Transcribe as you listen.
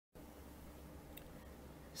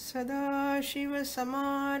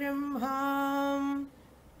सदाशिवसमारम्भां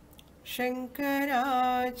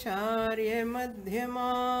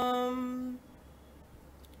शङ्कराचार्यमध्यमाम्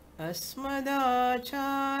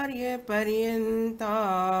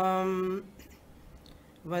अस्मदाचार्यपर्यन्तां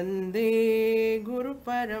वन्दे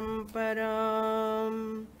गुरुपरम्पराम्।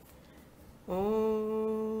 ॐ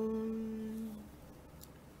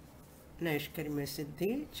Naishkarmya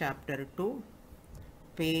Siddhi, Chapter 2,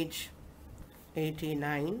 page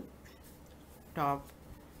 89, top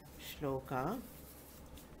shloka,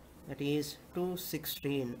 that is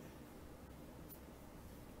 216.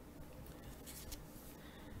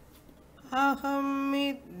 Aham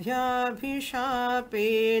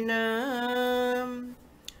midhyabhishapena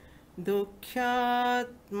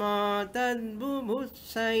dukhyatma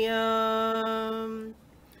tadbubutsayam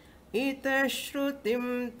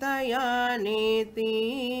itashrutim tayanetim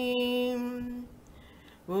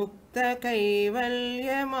ukta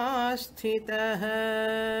kaivalyamastitah.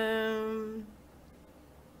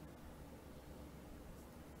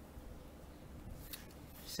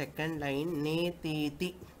 Second line,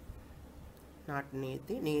 netiti, not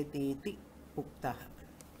neti, netiti uktah.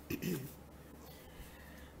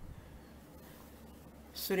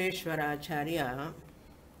 Sureshwaracharya,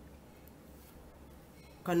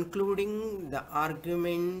 concluding the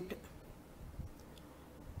argument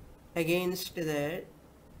against the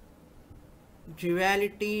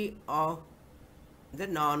duality of the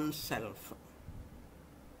non-self.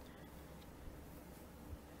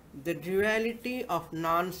 The duality of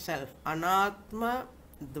non-self, anatma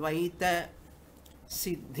dvaita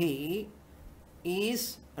siddhi,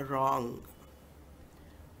 is wrong.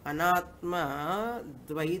 Anatma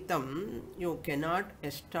dvaitam you cannot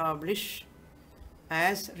establish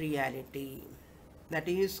as reality. That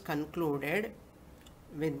is concluded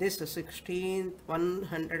with this 16th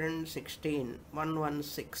 116,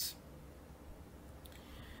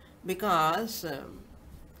 because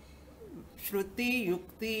Shruti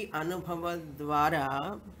Yukti Anubhava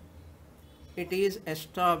Dvara it is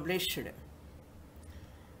established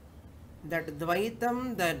that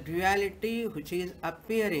Dvaitam, the duality which is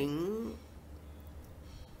appearing,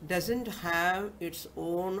 doesn't have its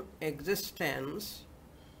own existence,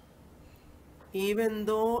 even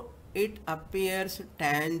though it appears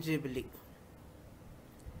tangibly.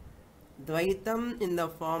 Dvaitam in the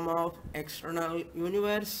form of external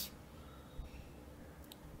universe,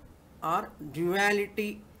 or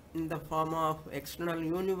duality in the form of external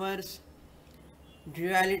universe,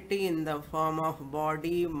 duality in the form of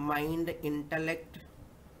body, mind, intellect,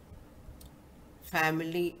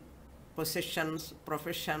 family, possessions,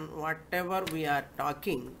 profession, whatever we are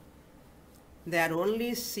talking, they are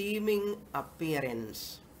only seeming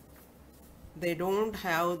appearance. They don't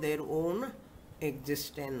have their own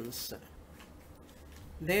existence.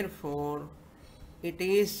 Therefore, it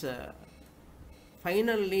is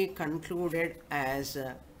finally concluded as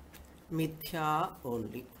mithya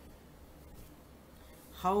only.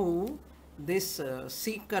 How this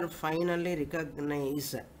seeker finally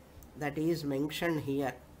recognizes, that is mentioned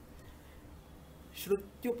here.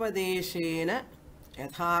 Shrutyupadeshena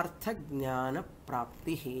yathartha jnana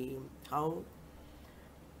praptihi. How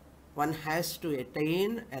one has to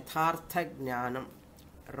attain yathartha jnanam,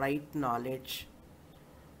 right knowledge,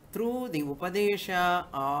 through the upadesha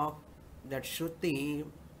of that Shruti,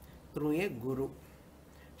 through a guru.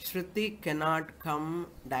 Shruti cannot come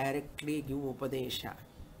directly give upadesha.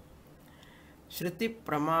 Shruti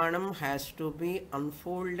pramanam has to be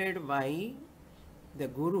unfolded by the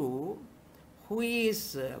guru, who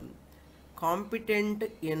is competent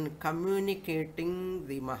in communicating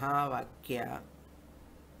the Mahavakya,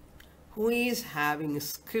 who is having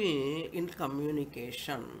skill in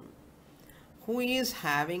communication, who is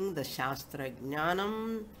having the Shastra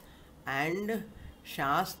Jnanam and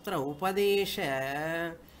Shastra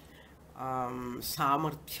Upadesha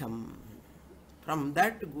Samarthyam. From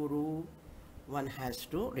that Guru one has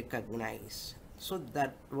to recognize. So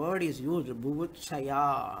that word is used,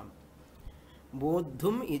 bubutsaya,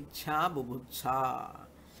 bodhum ichha bubutsa,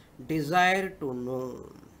 desire to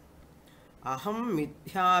know. Aham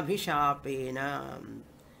mithyabhishapena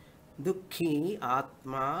dukhi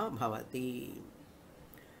atma bhavati.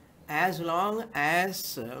 As long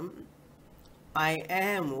as I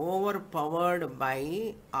am overpowered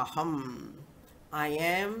by aham, I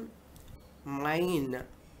am mine,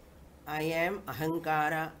 I am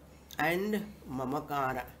ahankara and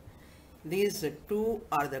mamakara. These two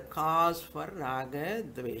are the cause for raga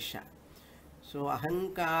dvesha. So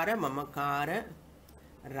ahankara, mamakara,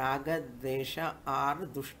 raga dvesha are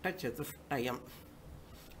dushta chatushtayam.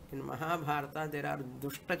 In Mahabharata there are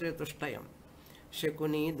dushta chatushtayam.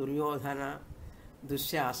 Shakuni, Duryodhana,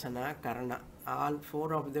 Dusyasana, Karna. All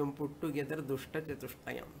four of them put together Dushta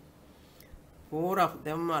Chatushtayam. Four of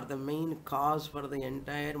them are the main cause for the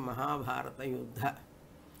entire Mahabharata Yuddha.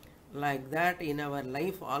 Like that, in our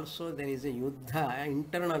life also there is a Yuddha,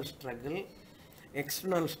 internal struggle,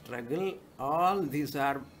 external struggle. All these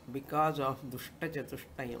are because of Dushta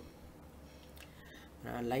Chatushtayam.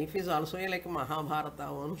 Life is also like Mahabharata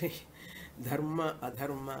only. Dharma,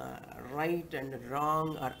 adharma, right and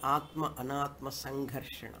wrong, or Atma, Anatma,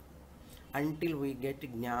 Sangharshana. Until we get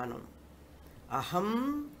Jnanam.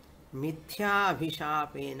 Aham mithya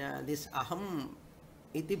abhishapena. This aham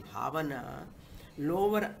iti bhavana,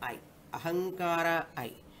 lower I, ahankara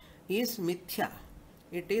I, is mithya.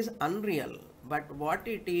 It is unreal. But what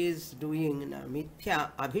it is doing,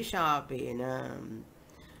 mithya abhishapena,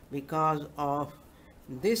 because of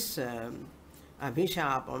this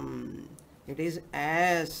abhishapam, it is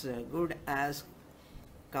as good as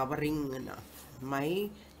covering my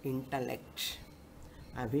intellect.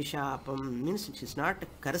 Abhishapam means it is not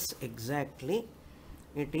curse exactly,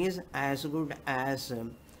 it is as good as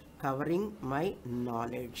covering my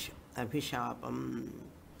knowledge. Abhishapam.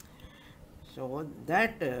 So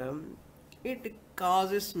that it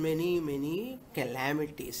causes many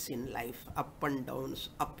calamities in life, up and downs,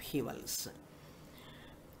 upheavals.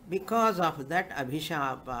 Because of that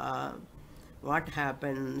abhishapa, what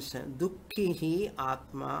happens? Dukkhihi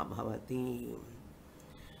atma bhavati.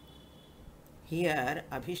 Here,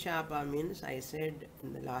 abhishapa means, I said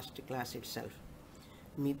in the last class itself,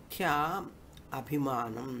 mithya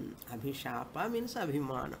abhimanam. Abhishapa means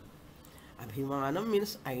abhimanam. Abhimanam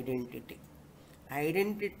means identity.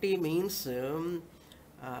 Identity means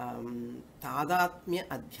tadatmya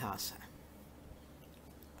adhyasa.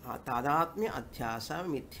 Tadatmya adhyasa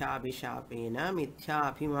mithyabhishapena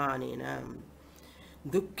mithyabhimanena.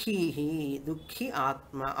 Dukkhihi, dukkhi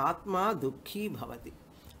atma, atma dukkhi bhavati.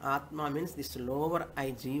 Atma means this lower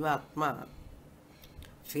I, Jivatma,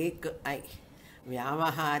 fake I,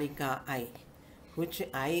 Vyavaharika I, which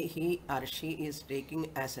I, he or she is taking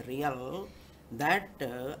as real, that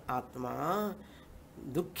Atma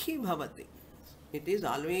dukkhi bhavati. It is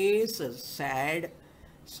always sad,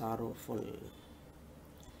 sorrowful.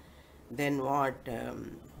 Then what?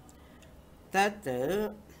 Tat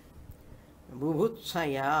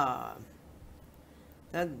bhubutsaya.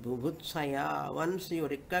 That bhubutsaya, once you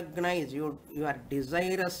recognize, you are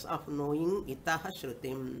desirous of knowing itaha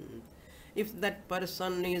shrutim. If that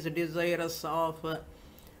person is desirous of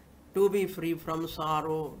to be free from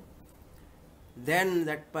sorrow, then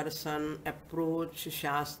that person approach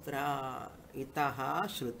Shastra, itaha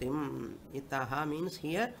shrutim. Itaha means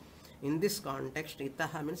here, in this context,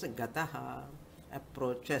 itaha means gataha,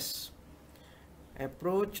 approaches.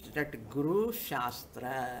 Approached that Guru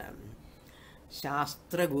Shastra.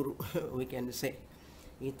 Shastra Guru, we can say.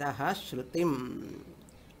 Itaha shrutim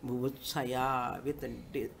bhubutsaya, with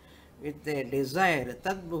a desire.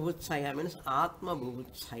 Tad bhubutsaya means atma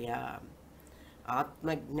bhubutsaya.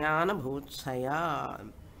 Atma jnana bhubutsaya.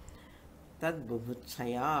 Tad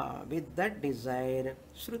bhubutsaya, with that desire.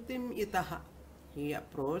 Shrutim itaha. He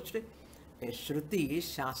approached a shruti,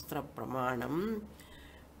 shastra pramanam.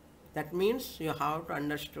 That means you have to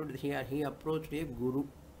understand here, he approached a guru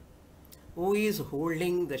who is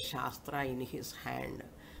holding the Shastra in his hand.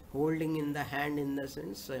 Holding in the hand in the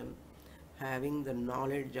sense having the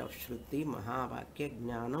knowledge of Shruti, Mahavakya,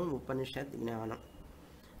 Jnanam, Upanishad, Jnanam.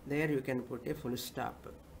 There you can put a full stop.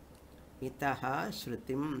 Itaha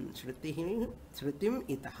Shrutim, Shrutim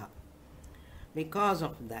itaha. Because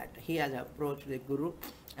of that, he has approached the Guru,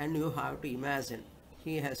 and you have to imagine,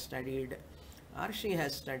 he has studied or she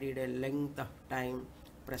has studied a length of time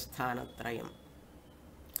Prasthanatrayam.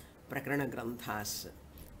 Prakarana Granthas,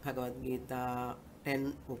 Bhagavad Gita,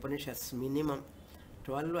 10 Upanishads minimum,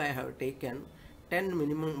 12 I have taken, 10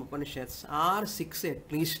 minimum Upanishads or 6 at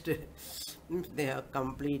least, they have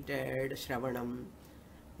completed Shravanam,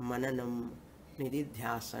 Mananam,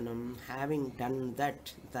 Nididhyasanam. Having done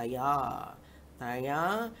that, Daya,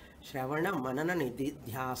 Shravana, Manana,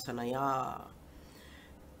 Nididhyasanaya,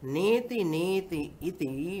 Neti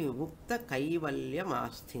iti Vukta Kaivalyam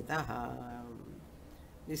Asthitaha.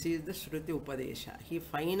 This is the Shruti Upadesha. He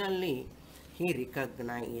finally, he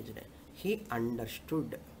recognized, he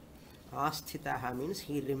understood. Asthitaha means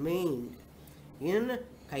he remained in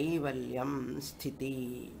Kaivalyam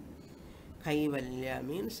Sthiti. Kaivalya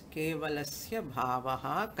means Kevalasya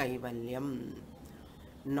Bhavaha Kaivalyam.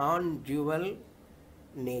 Non-dual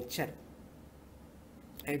nature.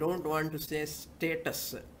 I don't want to say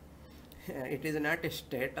status. It is not a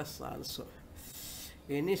status also.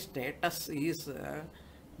 Any status is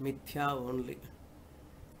mithya only.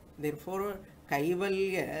 Therefore,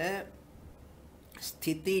 Kaivalya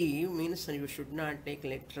Sthiti means you should not take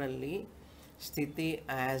literally Sthiti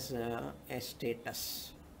as a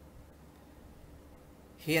status.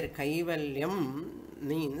 Here Kaivalyam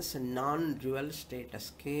means non-dual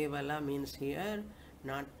status. Kevala means here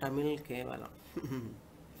not Tamil Kevala.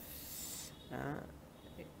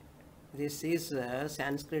 This is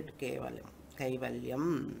Sanskrit Kevalyam.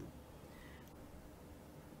 Kaivalyam.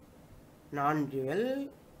 Non-dual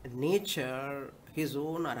nature, his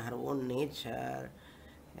own or her own nature.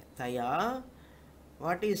 Taya,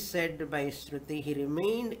 what is said by Shruti, he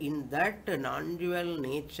remained in that non-dual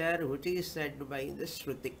nature which is said by the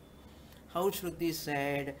Shruti. How Shruti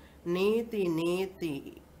said, Neti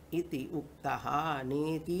neti iti uktaha,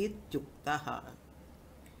 neti ityuktaha.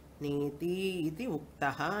 Neti iti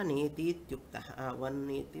uktaha, neti ityuktaha. One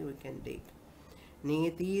neti we can take.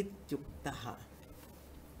 Neti ityuktaha.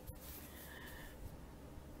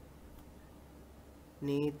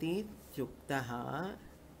 Neti ityuktaha.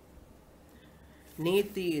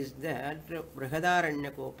 Neti is that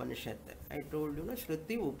Brihadaranyaka I told you,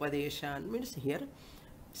 Shruti Upadeshan means here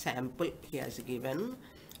sample he has given,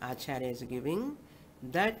 Acharya is giving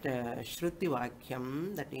that Shruti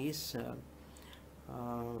Vakyam, that is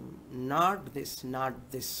not this,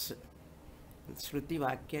 not this. Shruti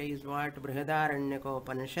Vakya is what?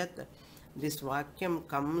 Brihadaranyaka This Vakyam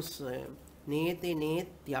comes Neti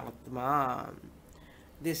Netyatma.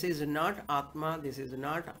 This is not Atma, this is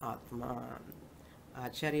not Atma.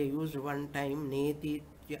 Acharya used one time Neti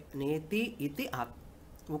iti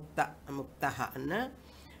muktaha.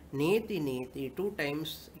 Neti, 2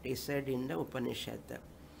 times it is said in the Upanishad.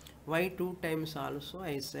 Why 2 times also?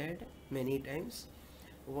 I said many times.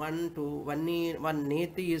 One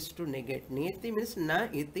neti is to negate. Neti means na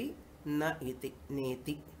iti,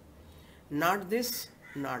 neti. Not this,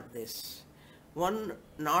 not this. One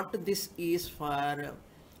not this is for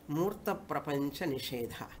Murta Prapancha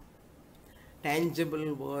Nishedha.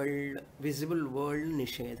 Tangible world, visible world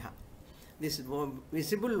Nishedha. This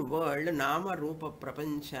visible world, Nama Rupa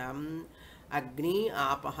Prapancham, Agni,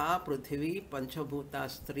 Apaha, Prithvi,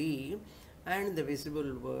 Panchabhutas 3, and the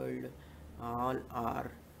visible world, all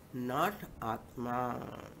are not Atma.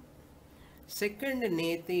 Second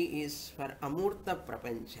Neti is for Amurta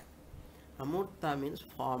Prapancha. Amurta means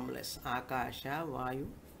formless. Akasha, Vayu,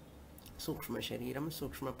 Sukshma Shariram,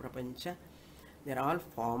 Sukshma Prapancha. They are all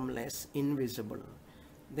formless, invisible.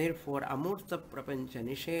 Therefore, Amurta Prapancha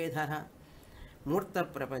Nishedha, Murta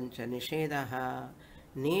Prapancha Nishedha,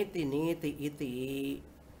 Neti iti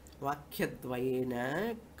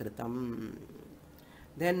Vakyadvayena Kritam.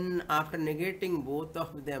 Then, after negating both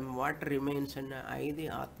of them, what remains? And I, the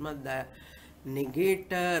Atma, the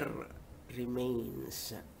negator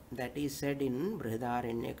remains. That is said in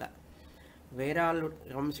Brihadaranyaka. Where all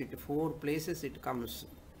it comes, it 4 places it comes.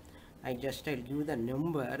 I'll give the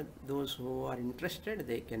number. Those who are interested,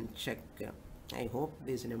 they can check. I hope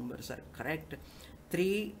these numbers are correct.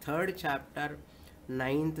 3rd chapter,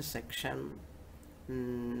 9th section,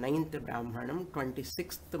 9th Brahmanam,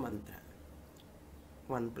 26th mantra.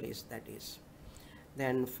 One place that is.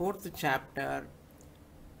 Then 4th chapter,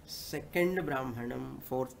 2nd Brahmanam,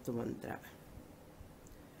 4th mantra.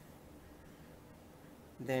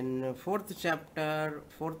 Then 4th chapter,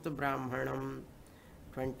 4th Brahmanam,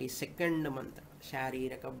 22nd mantra.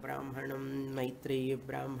 Shariraka Brahmanam, Maitreya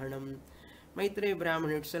Brahmanam. Maitreya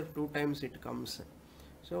Brahmanam itself 2 times it comes.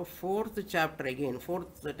 So 4th chapter again,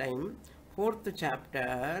 4th time, 4th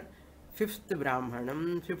chapter, 5th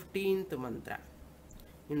Brahmanam, 15th mantra.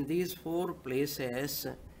 In these 4 places,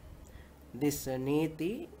 this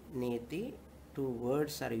neti, 2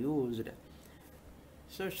 words are used.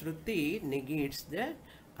 So Shruti negates the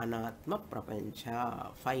Anatma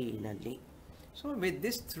Prapancha finally. So with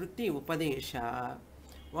this Shruti Upadesha,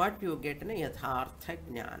 what you get? Yathartha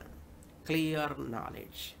Jnana, clear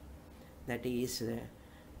knowledge. That is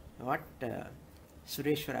what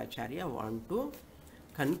Sureshwaracharya want to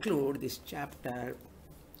conclude this chapter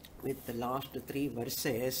with the last 3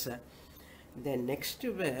 verses. The next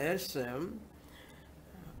verse,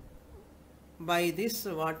 by this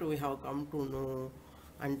what we have come to know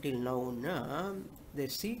until now, the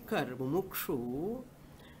seeker, Mumukshu,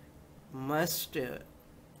 must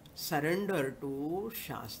surrender to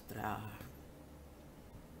Shastra,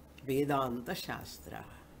 Vedanta Shastra.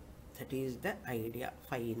 That is the idea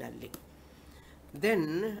finally.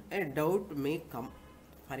 Then a doubt may come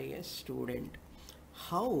for a student.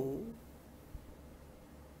 How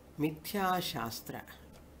Mithya Shastra?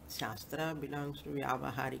 Shastra belongs to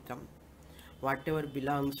Vyavaharikam. Whatever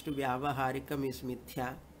belongs to Vyavaharikam is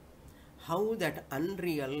Mithya. how that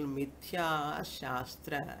unreal mithya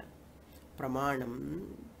shastra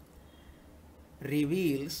pramanam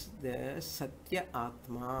reveals the Satya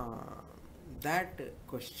Atma. That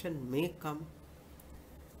question may come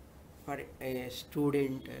for a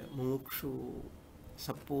student, mukshu.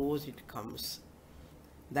 Suppose it comes.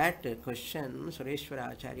 That question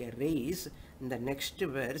Sureshwara Acharya raised in the next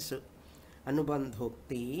verse,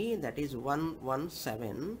 Anubandhokti, that is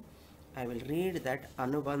 117. I will read that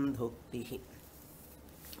Anubandhokti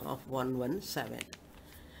of 117.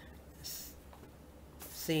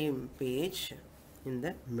 Same page in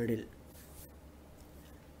the middle.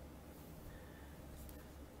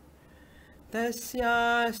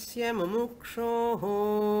 Tasyasya mumukshoho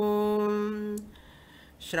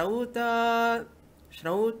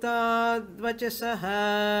श्रौताद्वचसः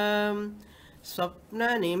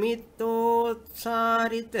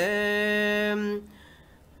स्वप्ननिमित्तोत्सारित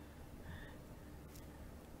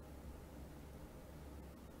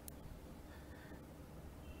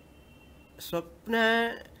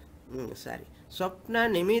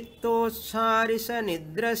स्वप्ननिमित्तोत्सारिस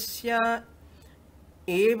निद्रस्य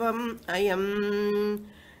एवम् अयं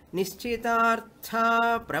निश्चितार्था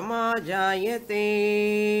प्रमाजायते.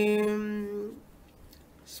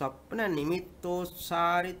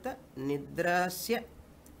 स्वप्ननिमित्तोत्सारित निद्रस्य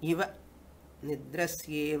इव,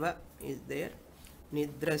 निद्रस्येव is there,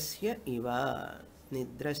 nidrasya iva,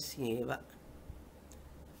 nidrasyeva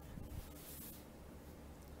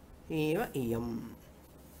eva iyam.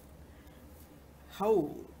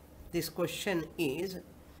 How this question is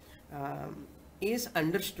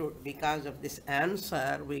understood? Because of this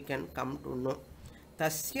answer we can come to know.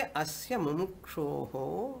 Tasya asya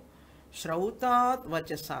mumukshoho shrautat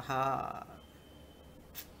vachasaha.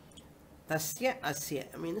 Tasya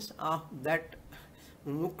asya means of that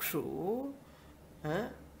mumukshu,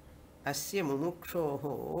 asya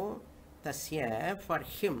mumukshoho, tasya for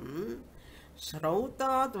him,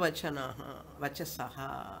 shrautat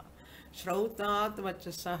vachasaha. Shrautat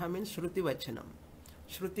vachasaha means shruti vachanam,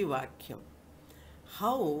 shruti vakyam.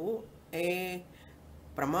 How a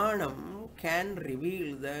pramanam can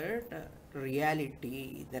reveal that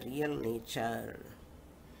reality, the real nature.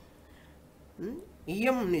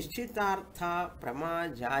 Iyam nishchitartha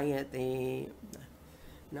pramajayate.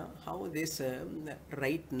 Now, how this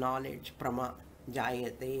right knowledge, prama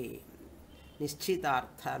jayate,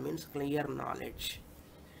 nishchitartha means clear knowledge.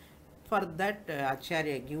 For that,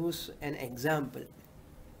 Acharya gives an example,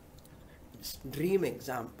 dream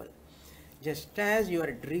example. Just as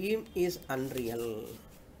your dream is unreal,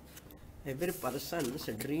 every person's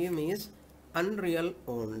dream is unreal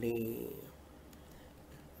only.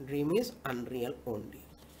 Dream is unreal only.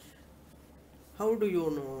 How do you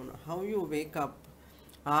know? How you wake up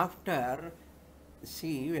after?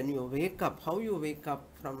 See, when you wake up, how you wake up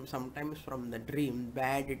from sometimes from the dream,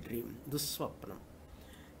 bad dream, duswapnam.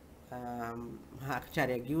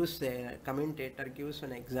 Acharya gives, a commentator gives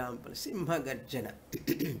an example. Simha Garjana.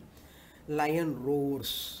 Lion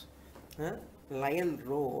roars. Lion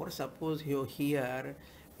roars. Suppose you hear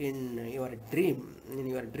in your dream. In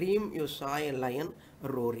your dream you saw a lion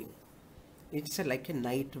roaring. It's like a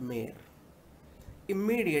nightmare.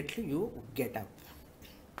 Immediately you get up.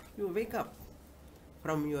 You wake up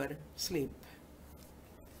from your sleep.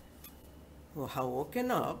 You have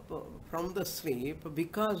woken up from the sleep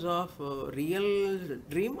because of real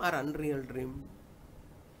dream or unreal dream?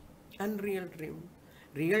 Unreal dream.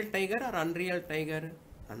 Real tiger or unreal tiger?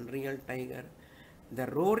 Unreal tiger. The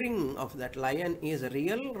roaring of that lion is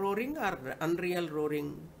real roaring or unreal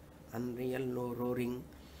roaring? Unreal roaring.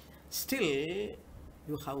 Still,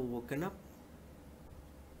 you have woken up.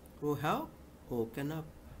 You have woken up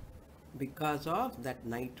because of that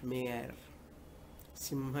nightmare.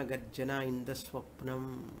 Simha Garjana in the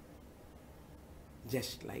Swapnam.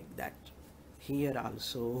 Just like that. Here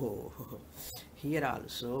also,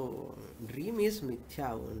 dream is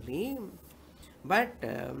mithya only. But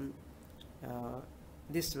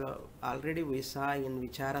this already we saw in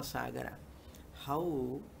Vichara Sagara,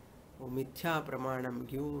 how mithya pramanam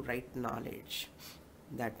give right knowledge.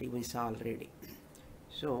 That we saw already.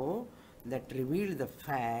 So, that revealed the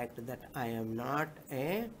fact that I am not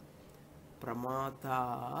a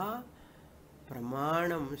pramata.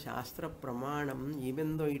 Pramanam, Shastra Pramanam,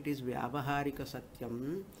 even though it is Vyavaharika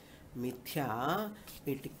Satyam, Mithya,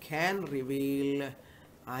 it can reveal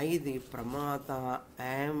I, the Pramata,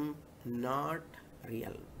 am not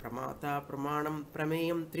real. Pramata, Pramanam,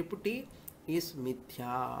 Prameyam, Triputi is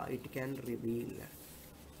Mithya, it can reveal.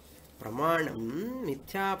 Pramanam,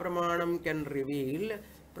 Mithya Pramanam can reveal,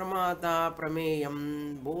 Pramata,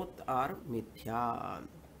 Prameyam, both are Mithya.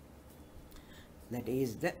 That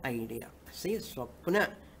is the idea. See, swapna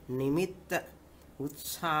nimitta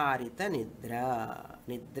utsarita nidra,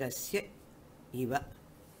 nidrasya iva.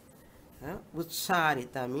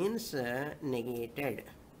 Utsarita means negated,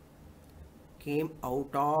 came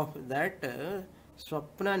out of that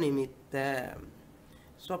swapna nimitta.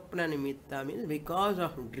 Swapna nimitta means because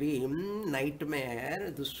of dream,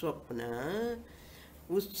 nightmare, duswapna,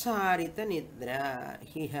 utsarita nidra,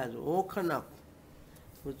 he has woken up.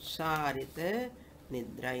 Utsarita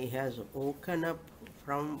nidra, he has woken up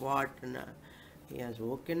from what? He has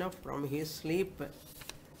woken up from his sleep.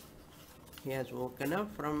 He has woken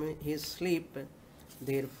up from his sleep.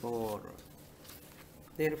 Therefore,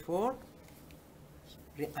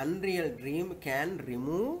 unreal dream can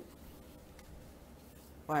remove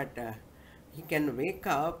what? He can wake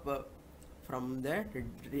up from that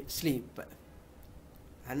sleep.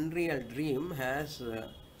 Unreal dream has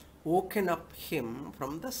woken up him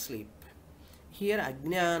from the sleep. Here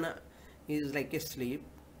Ajnana is like a sleep.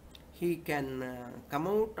 He can come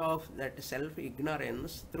out of that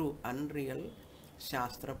self-ignorance through unreal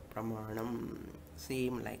Shastra Pramanam.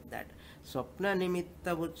 Same like that. Swapna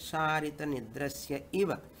nimitta utsarita nidrasya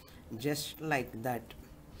iva. Just like that.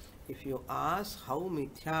 If you ask how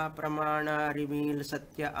Mithya Pramana reveals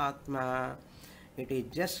Satya Atma, it is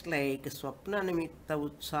just like Swapna nimitta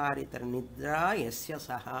utsarita nidra yasya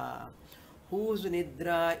saha. Whose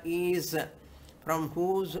nidra is from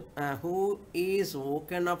who is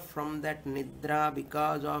woken up from that nidra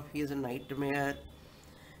because of his nightmare.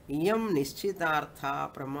 Iyam nischitartha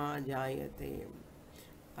pramajayate.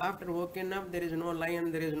 After woken up, there is no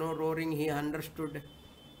lion, there is no roaring, he understood.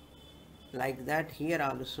 Like that here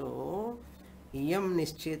also, iyam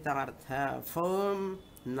nischitartha, firm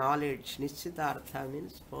knowledge. Nischitartha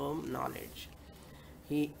means firm knowledge.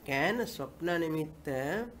 He can swapna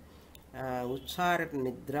nimitta utsarat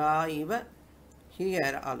nidra iva.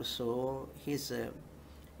 Here also his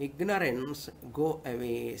ignorance go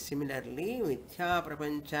away. Similarly, Mithya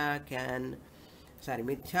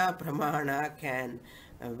Pramana can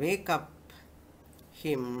wake up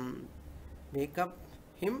him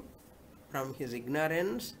from his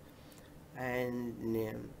ignorance and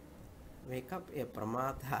wake up a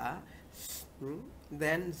Pramatha,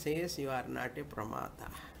 then says you are not a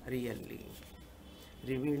Pramatha, really.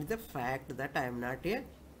 Reveal the fact that I am not a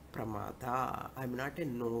Pramata, I am not a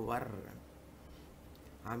knower.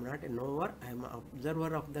 I am not a knower, I am an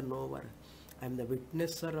observer of the knower. I am the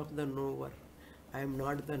witnesser of the knower. I am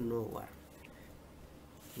not the knower.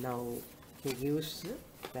 Now he gives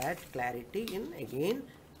that clarity in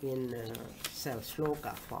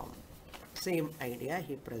sloka form. Same idea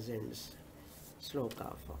he presents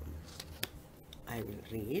sloka form. I will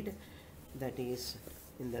read. That is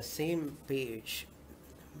in the same page,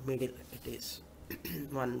 middle it is.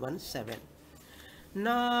 117.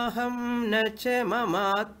 Naham na cha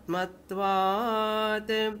mamatmatvat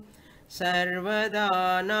sarvada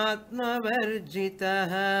natma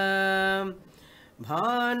varjitah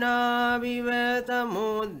bhana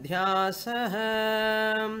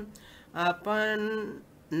vivatamodhyasah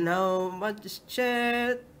apannau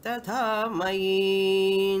vachchet tatha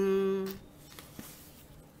mayin.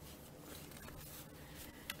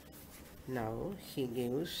 Now he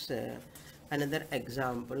gives another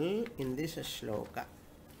example in this shloka.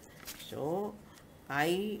 So,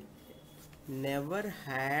 I never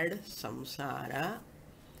had samsara,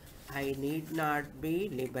 I need not be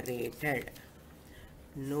liberated.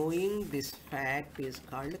 Knowing this fact is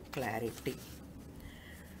called clarity.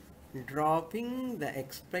 Dropping the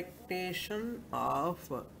expectation of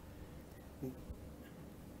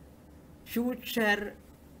future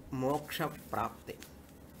moksha prapti.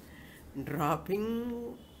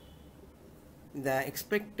 Dropping the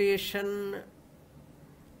expectation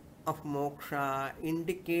of moksha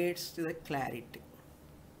indicates the clarity.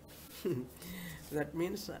 That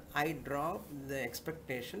means I drop the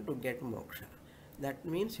expectation to get moksha. That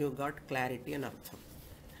means you got clarity and artham.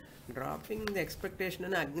 Dropping the expectation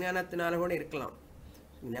and ajnanathinaala kuda irkalam.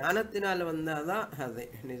 Jnanathinaala vandada adu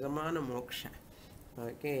nijamana moksha.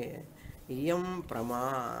 Okay. Iyam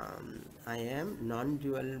prama. I am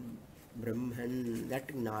non-dual Brahman.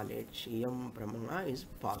 That knowledge, iyam prama, is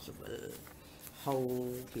possible. How?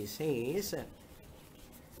 He says,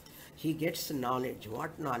 he gets knowledge.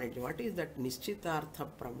 What knowledge? What is that nischitartha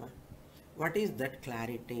prama? What is that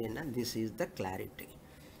clarity? And this is the clarity.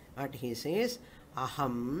 What he says,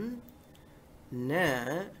 aham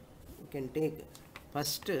na, you can take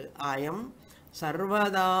first, I am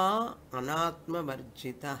sarvada anatma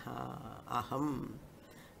varjitaha. Aham,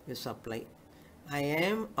 you supply. I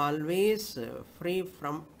am always free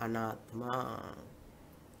from anatma.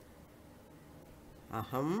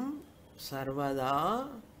 Aham Sarvada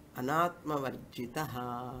anatma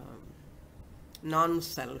varjitaha.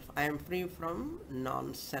 Non-self. I am free from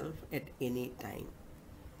non-self at any time.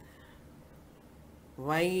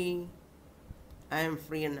 Why I am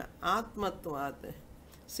free in Atmatvat?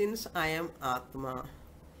 Since I am Atma,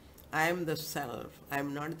 I am the self. I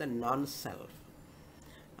am not the non-self.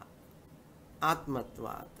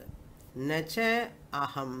 Atmatvat. Nacha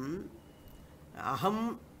aham.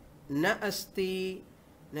 Aham na asti.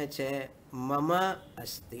 Nacha mama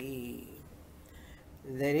asti.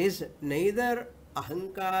 There is neither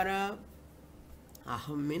ahankara.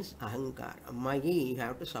 Aham means ahankara. Mayi, you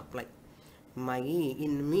have to supply. Mayi,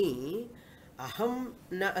 in me. Aham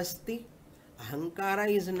na asti. Ahankara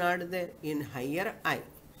is not there. In higher I.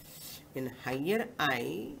 In higher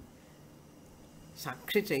I,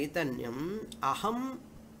 Sakshi Chaitanyam, aham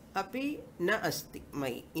api na asti.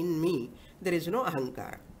 My, in me, there is no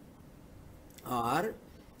ahankara. Or,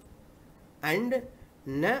 and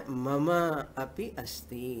na mama api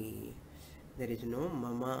asti. There is no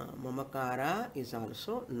mama. Mamakara is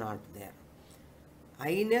also not there.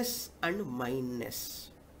 I-ness and mineness,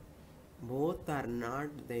 both are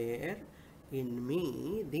not there in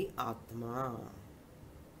me, the Atma.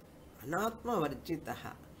 Anatma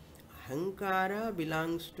varjitaha. Ahankara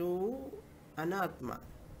belongs to Anatma.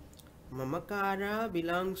 Mamakara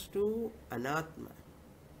belongs to Anatma.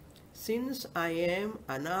 Since I am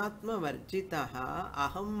Anatma varjitaha,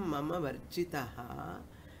 aham mama varjitaha,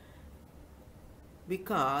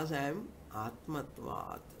 because I am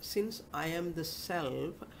Atmatvat. Since I am the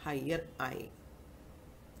self, higher I.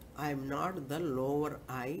 I am not the lower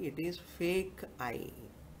I, it is fake I.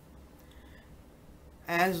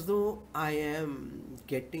 As though I am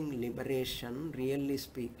getting liberation, really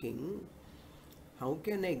speaking, how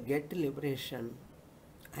can I get liberation?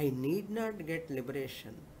 I need not get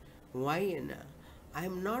liberation. Why? I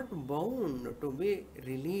am not bound to be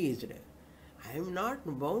released. I am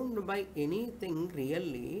not bound by anything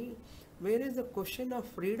really. Where is the question of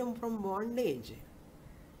freedom from bondage?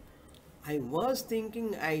 I was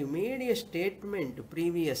thinking, I made a statement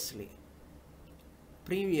previously.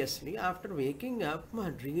 After waking up, my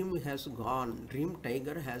dream has gone. Dream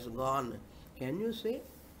tiger has gone. Can you say?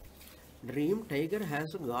 Dream tiger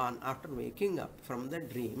has gone after waking up from the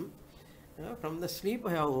dream. From the sleep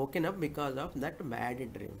I have woken up because of that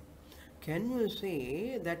bad dream. Can you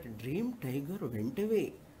say that dream tiger went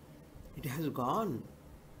away? It has gone.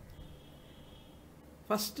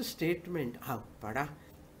 First statement, Pada,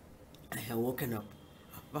 I have woken up.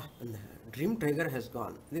 And the dream tiger has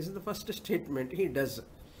gone. This is the first statement he does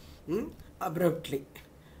abruptly,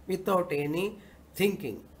 without any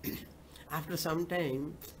thinking. After some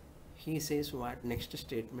time, he says what? Next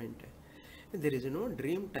statement. There is no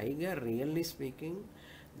dream tiger, really speaking,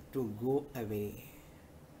 to go away.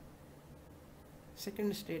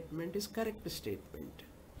 Second statement is correct statement.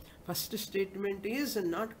 First statement is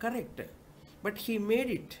not correct, but he made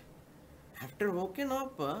it. After woken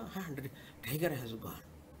up, tiger has gone.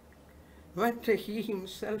 But he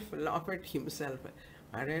himself laughed at himself.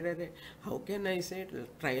 How can I say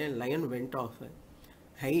it? Lion went off.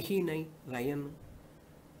 Hi, lion.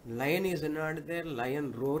 Lion is not there.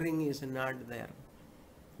 Lion roaring is not there.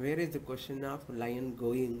 Where is the question of lion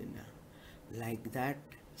going? Like that,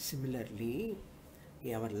 similarly,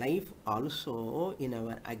 in our life also, in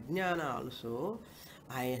our ajnana also,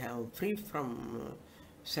 I am free from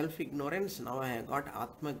self-ignorance. Now I have got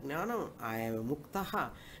Atma Jnana. I am Muktaha,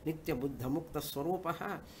 Nitya Buddha Mukta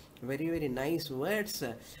Swarupaha. Very, very nice words.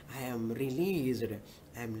 I am released.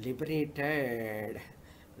 I am liberated.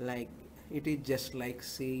 Like, it is just like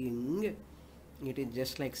saying,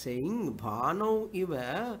 Bhanau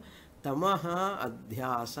iva tamaha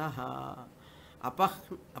adhyasaha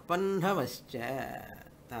apannhavascha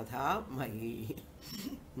tadha mahi.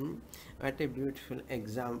 What a beautiful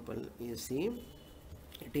example, you see.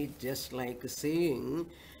 It is just like saying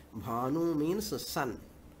Bhanu means sun.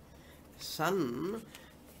 Sun,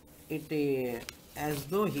 it is as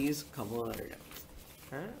though he is covered.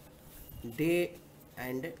 Day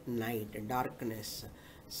and night, darkness.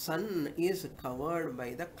 Sun is covered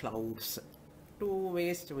by the clouds. Two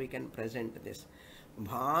ways we can present this.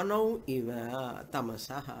 Bhanau iva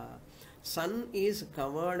tamasaha. Sun is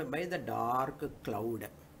covered by the dark cloud.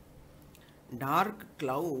 Dark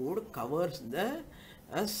cloud covers the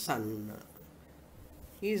sun.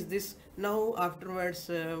 Is this now afterwards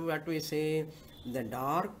what we say? The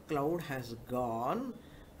dark cloud has gone,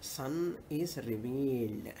 sun is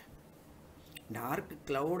revealed. Dark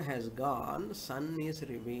cloud has gone, sun is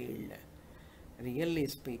revealed. Really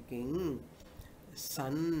speaking,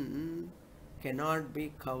 sun cannot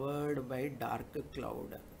be covered by dark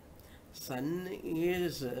cloud. Sun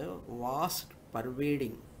is vast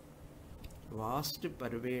pervading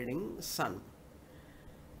sun.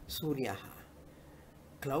 Surya.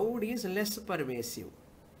 Cloud is less pervasive.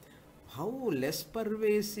 How less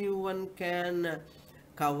pervasive one can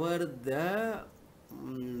cover the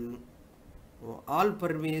all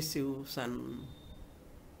pervasive sun?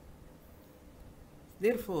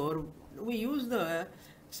 Therefore, we use the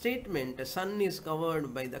statement sun is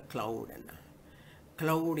covered by the cloud.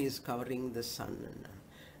 Cloud is covering the sun.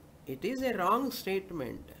 It is a wrong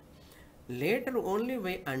statement. Later only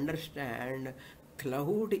we understand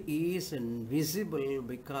cloud is invisible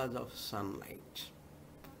because of sunlight.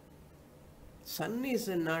 Sun is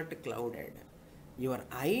not clouded. Your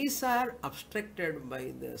eyes are obstructed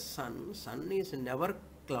by the sun. Sun is never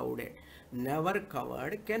clouded, never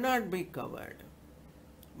covered, cannot be covered.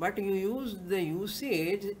 But you use the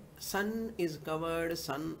usage, sun is covered,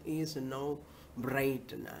 sun is now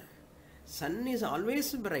bright. Sun is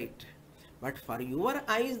always bright. But for your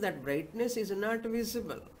eyes, that brightness is not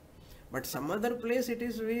visible. But some other place he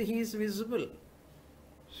is visible.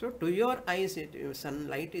 So to your eyes,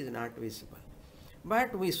 sunlight is not visible.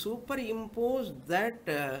 But we superimpose that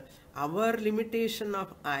our limitation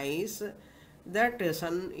of eyes, that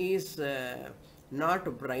sun is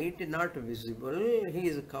not bright, not visible, he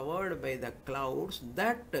is covered by the clouds,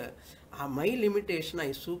 that my limitation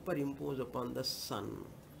I superimpose upon the sun.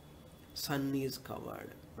 Sun is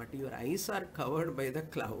covered, but your eyes are covered by the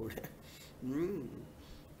cloud.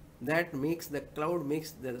 That makes the cloud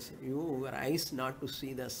makes your eyes not to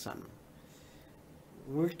see the sun.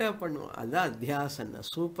 Ulta pannu, ada adhyasana,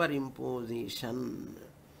 superimposition.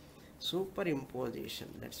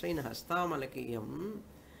 That's why in Hastamalakiyam,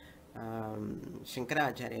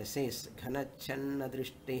 Shankaracharya says, Ghanachanna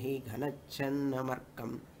drishtihi ghanachanna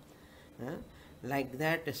markam. Like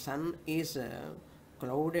that, sun is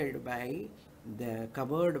clouded by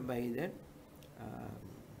covered by the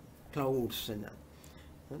clouds.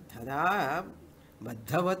 Tada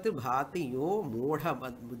baddhavat bhati yo modha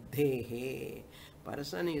buddhehe.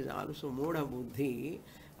 Person is also modha buddhi.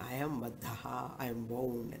 I am baddha, I am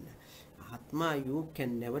bound. Atma, you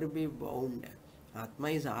can never be bound. Atma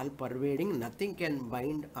is all pervading, nothing can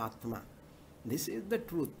bind Atma. This is the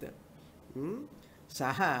truth.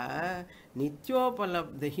 Saha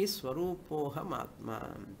nityopalabdhi swarupoham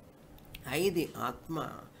Atma. I, the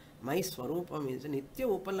Atma, my swarupam is nitya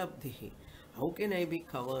upalabdhi. How can I be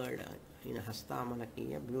covered? In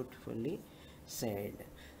Hastamalakya beautifully said.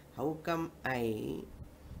 How come I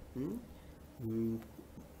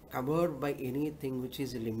covered by anything which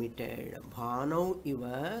is limited? Bhanau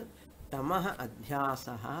iva tamaha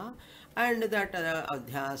adhyasaha, and that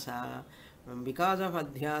adhyasa, because of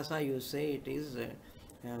adhyasa you say it is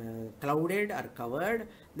clouded or covered,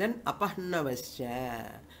 then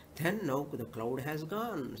apahnavasya, then now the cloud has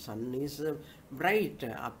gone, sun is bright,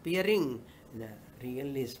 appearing.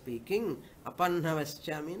 Really speaking,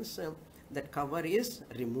 apahnavasya means that cover is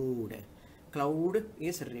removed, cloud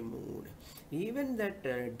is removed. Even that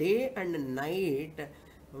day and night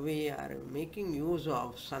we are making use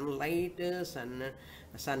of sunlight,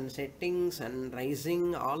 sun setting, sun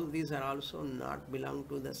rising, all these are also not belong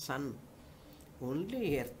to the sun.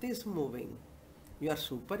 Only earth is moving. You are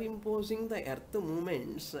superimposing the earth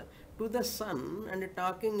movements to the sun and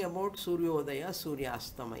talking about Suryodaya,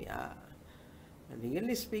 Suryastamaya.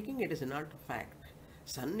 Really speaking, it is not a fact.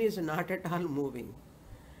 Sun is not at all moving.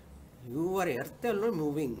 Your earth alone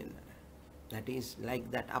moving. That is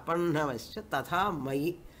like that. Apannavasya tatha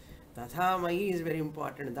mai. Tatha mai is very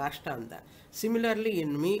important. Dashtanta. Similarly,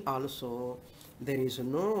 in me also, there is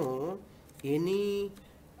no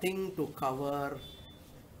anything to cover.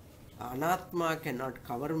 Anatma cannot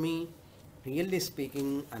cover me. Really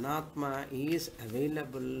speaking, Anatma is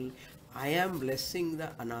available. I am blessing the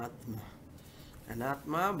Anatma.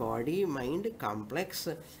 Anatma, body, mind, complex,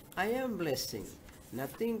 I am blessing.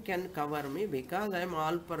 Nothing can cover me because I am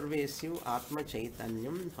all pervasive Atma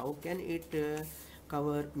Chaitanyam. How can it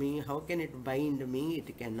cover me? How can it bind me?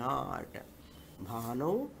 It cannot.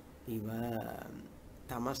 Bhano iva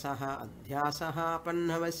tamasaha adhyasaha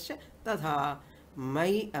pannavasya tadha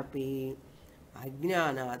mai api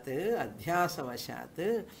ajnanat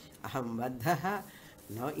adhyasavashat aham baddha.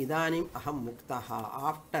 Now, idanim aham muktaha.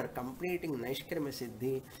 After completing Naishkarmya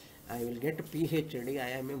Siddhi, I will get PhD. I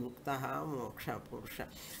am a muktaha moksha purusha.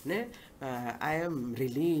 I am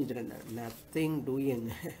released, nothing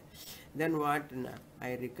doing. Then what?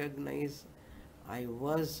 I recognize I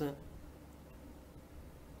was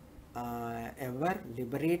ever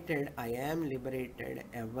liberated. I am liberated.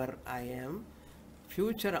 Ever I am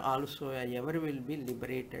future also I ever will be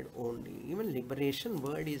liberated only. Even liberation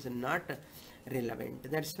word is not relevant.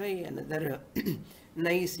 That's why another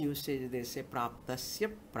nice usage they say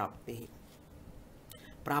praptasya prapti.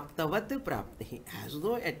 Praptavat prapti, as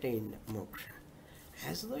though attained moksha.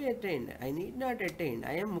 As though attained, I need not attain,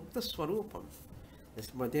 I am mukta swarupam.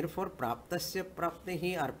 Therefore, praptasya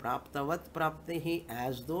prapti or praptavat prapti,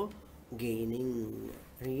 as though gaining.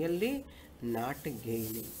 Really not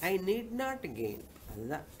gaining. I need not gain.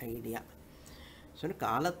 That's the idea. So,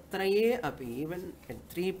 kalatraye api, even at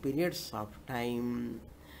 3 periods of time,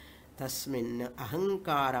 tasmin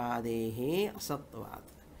ahankaradehe asatvat.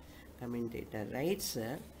 Commentator writes,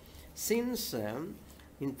 since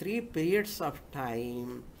in 3 periods of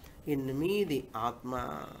time, in me the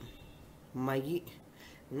Atma, Mayi,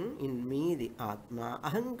 in me the Atma,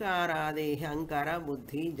 Ahankara, Deha, Ahankara,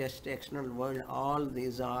 Buddhi, just external world, all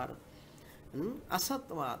these are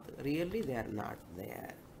asatvat. Really they are not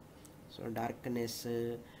there. So darkness,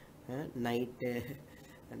 night,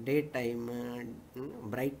 daytime,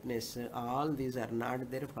 brightness, all these are not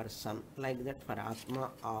there for sun. Like that for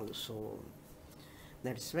Atma also.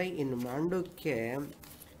 That's why in Mandukya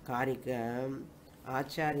Karika,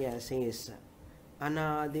 Acharya says,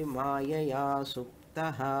 Anadi Mayaya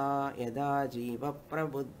Suptaha Yada Jiva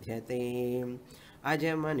Prabudhyate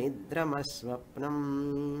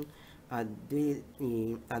Ajamanidramasvapnam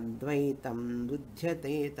Advaitam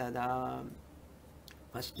Budhyate Tada.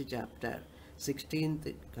 First chapter,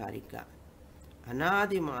 16th Karika.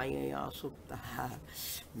 Anadi Mayaya Suptaha.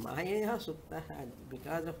 Mayaya Suptaha.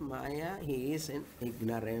 Because of Maya, he is in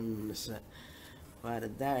ignorance. For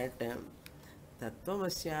that,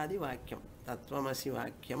 Tattvamasyadi Vakyam. Tattvamasi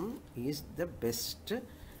Vakyam is the best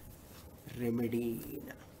remedy.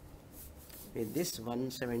 With this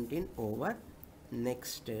 117 over,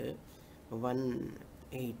 next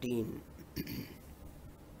 118.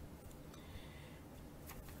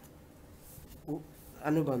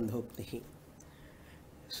 Anubandhoktihi.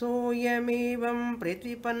 Soyamevam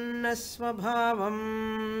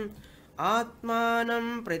pratipannasvabhavam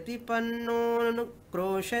atmanam pratipanno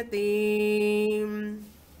nukroshati.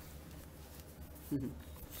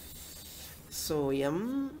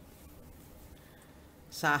 Soyam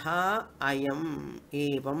saha ayam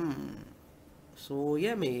evam.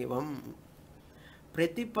 Soyamevam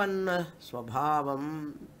pratipanna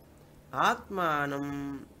svabhavam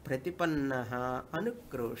atmanam pratipannaha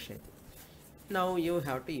anukroshati. Now you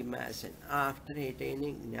have to imagine, after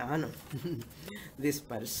attaining jnana, this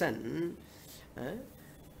person,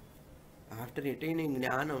 after attaining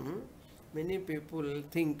jnana, many people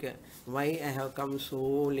think, why I have come so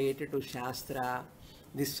late to Shastra,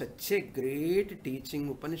 this such a great teaching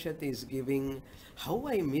Upanishad is giving, how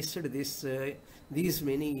I missed this, these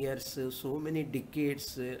many years, so many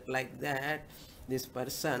decades, like that. This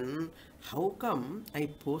person, how come I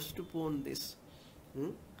postpone this?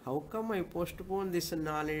 How come I postpone this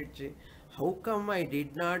knowledge? How come I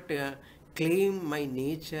did not claim my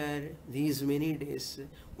nature these many days?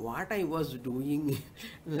 What I was doing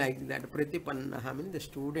like that. Pratipannaha means the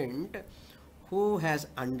student who has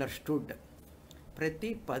understood.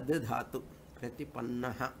 Pratipad dhatu.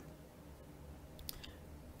 Pratipannaha.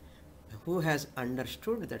 Who has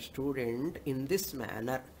understood that student in this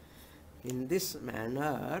manner. In this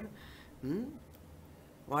manner,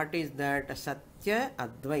 what is that? Satya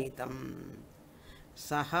Advaitam.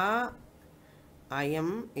 Saha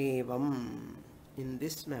Ayam Evam. In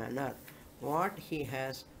this manner, what he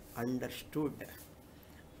has understood.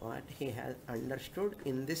 What he has understood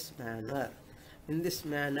in this manner. In this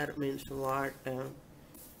manner means what?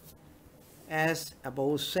 As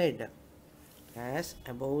above said. As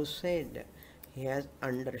above said, he has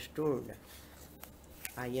understood.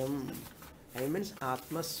 Ayam. I means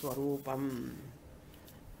Atma Swarupam.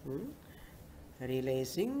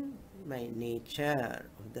 Realizing my nature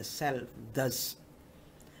of the self. Thus,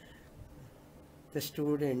 the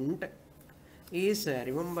student is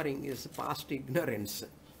remembering his past ignorance,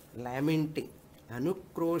 lamenting.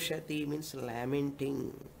 Anukroshati means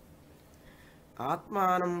lamenting.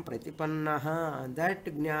 Atmanam pratipannaha, that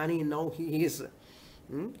jnani now he is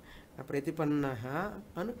pratipannaha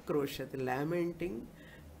anukroshati, lamenting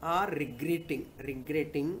or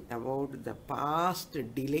regretting about the past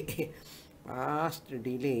delay.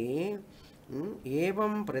 Evam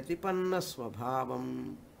pratipanna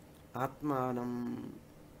svabhavam atmanam.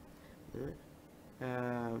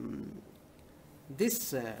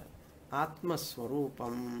 This Atma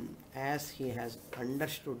Swarupam, as he has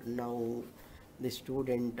understood now, the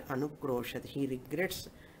student anukroshat, he regrets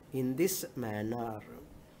in this manner,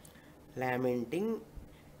 lamenting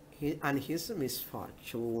on his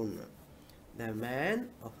misfortune. the man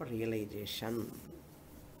of realization,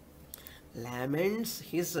 laments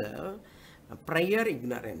his prior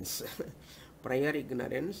ignorance, prior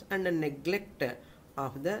ignorance and neglect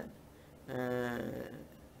of the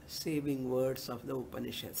saving words of the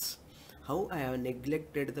Upanishads. How I have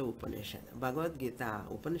neglected the Upanishad, Bhagavad Gita,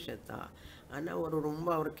 Upanishad. ஆனால் ஒரு ரொம்ப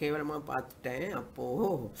அவர் கேவலமாக பார்த்துட்டேன்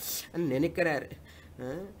அப்போது நினைக்கிறார்.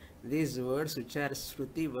 These words which are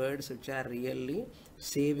Shruti words which are really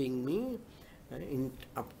saving me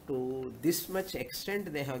up to this much extent,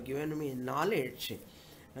 they have given me knowledge.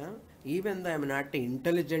 Even though I am not an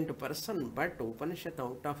intelligent person, but Upanishad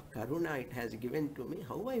out of Karuna it has given to me.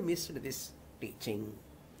 How I missed this teaching.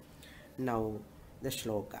 Now the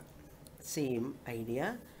shloka, same idea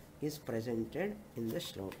is presented in the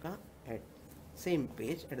shloka at same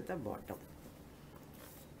page at the bottom.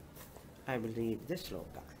 I will read the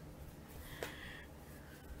shloka.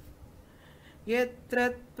 Yatra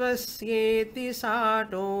tvasyeti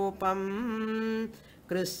satopam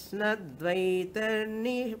krishnadvaita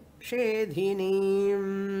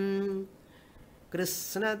nishedhinim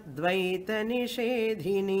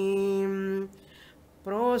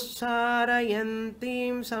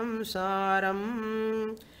prosarayantim samsaram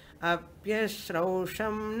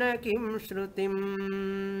apyashrausham na kim shrutim.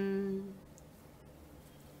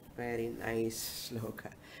 Very nice shloka.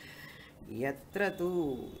 Yatra tu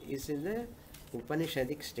is in the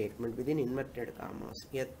Upanishadic statement within inverted commas.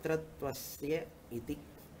 Yatra tvasya iti.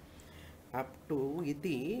 Up to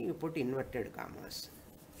iti you put inverted commas.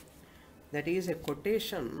 That is a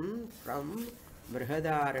quotation from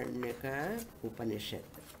Brihadaranyaka Upanishad.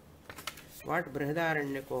 What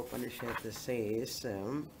Brihadaranyaka Upanishad says,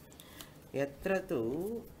 yatra tu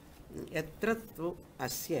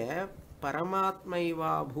asya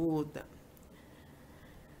paramatmaiva bhut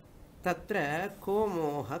tatra ko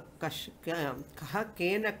moha kaha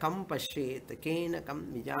kena kam pashet kena kam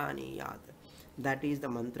vijaniyat. That is the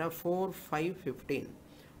mantra 4, 5, 15.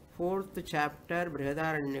 4th chapter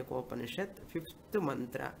Brihadaranyaka Upanishad, 5th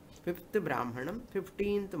mantra, 5th Brahmanam,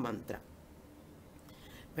 15th mantra.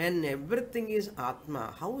 When everything is Atma,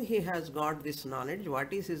 how he has got this knowledge?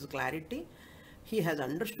 What is his clarity? He has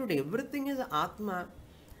understood everything is Atma.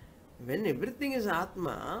 When everything is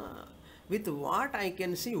Atma, with what I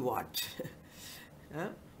can see what?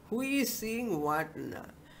 Who is seeing what?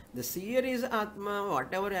 The seer is Atma,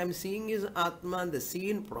 whatever I am seeing is Atma, the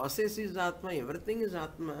seen process is Atma, everything is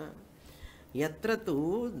Atma. Yatra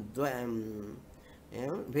tu,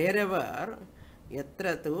 wherever,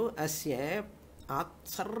 yatra tu asya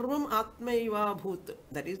sarvam atmaiva bhut.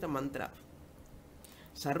 That is the mantra.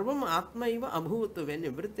 Sarvam atmaiva abhut. When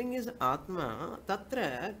everything is Atma,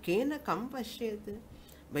 tatra kena kam pashyet.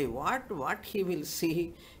 By what he will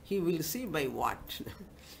see? He will see by what?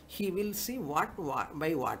 He will see what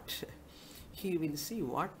by what? He will see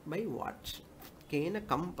what by what? Kena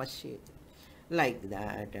kam pashyet. Like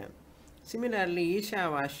that. Similarly,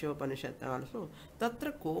 Ishavasyopanishad also,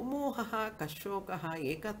 tatra komohaha kashokaha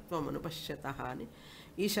ekatvam anupashyataha.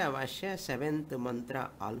 Ishavasya 7th mantra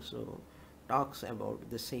also talks about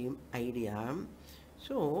the same idea.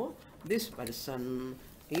 So, this person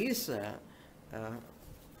is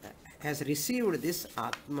has received this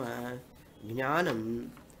Atma Jnanam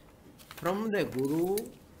from the Guru,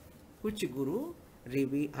 which Guru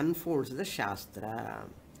unfolds the Shastra.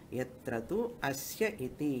 Yatra tu asya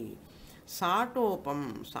iti.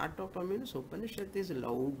 Satopam. Satopam means Upanishad is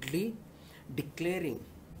loudly declaring.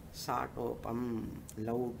 Satopam.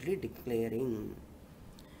 Loudly declaring.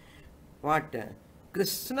 What?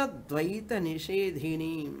 Krishna Dvaita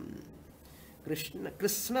Nishedhini.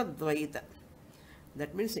 Krishna Dvaita.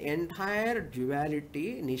 That means entire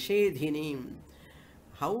duality, Nishedhini.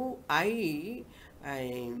 How I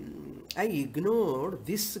ignored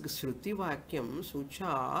this Shruti Vakyams which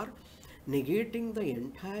are negating the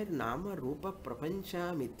entire Nama Rupa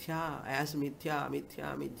Prapancha Mithya as Mithya,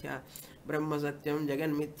 Mithya, Mithya, Brahma Satyam,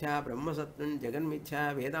 Jagan Mithya, Brahma Satyam, Jagan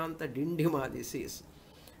Mithya, Vedanta Dindima. This is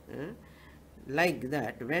like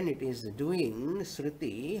that. When it is doing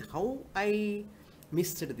Shruti, how I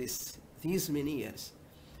missed these many years.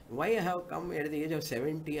 Why I have come at the age of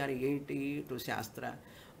 70 or 80 to Shastra?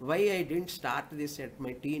 Why I didn't start this at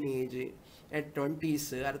my teenage, at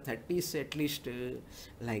 20s or 30s at least,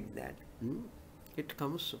 like that. It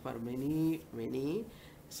comes for many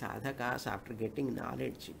sadhakas after getting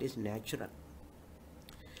knowledge. It is natural.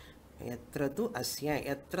 Yatra tu asya,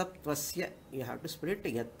 yatra tvasya. You have to split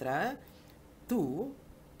yatra tu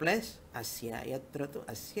plus asya. Yatra tu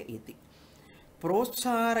asya iti.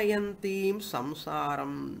 Prosarayantim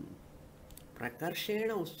samsaram.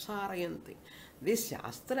 Prakarshena ussarayanti. This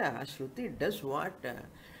Shastra, Shruti, does what?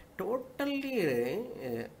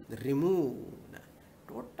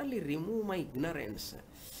 totally remove my ignorance.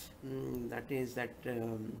 That is that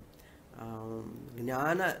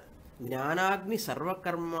Jnanagni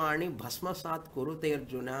sarvakarmani bhasmasat kurute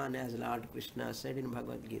Arjuna, as Lord Krishna said in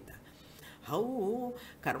Bhagavad Gita. How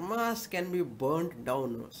karmas can be burnt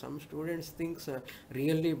down. Some students think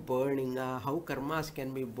really burning, how karmas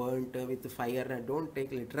can be burnt with fire. Don't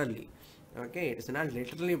take literally. Okay, it's not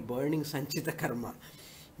literally burning sanchita karma.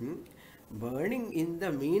 Burning in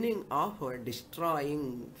the meaning of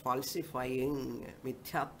destroying, falsifying,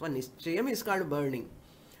 mithyatva nischayam is called burning.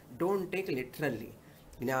 Don't take literally.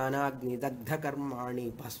 Jnanagni dagdha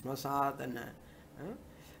karmani bhasmasatana.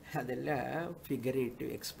 Adella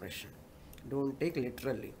figurative expression. Don't take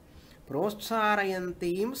literally.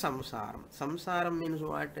 Protsarayantim samsaram. Samsaram means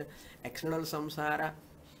what? External samsara,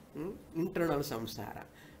 internal samsara.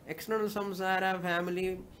 External samsara,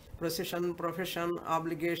 family, profession,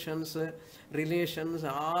 obligations, relations,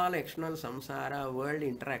 all external samsara, world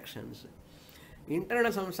interactions.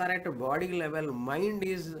 Internal samsara at a body level, mind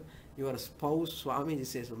is your spouse. Swamiji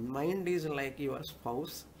says, mind is like your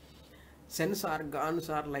spouse. Sense organs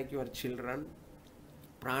are like your children.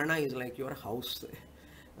 Prana is like your house.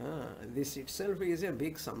 This itself is a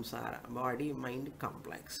big samsara, body-mind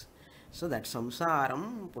complex. So that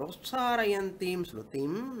samsaram protsarayantim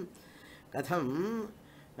shrutim katham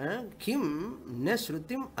kim na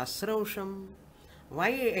shrutim asrausham.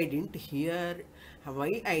 Why I didn't hear,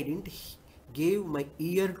 why I didn't give my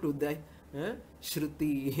ear to the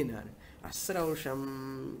shruti.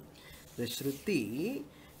 Asrausham, the shruti,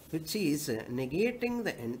 which is negating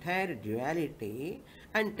the entire duality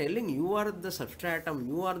and telling you are the substratum,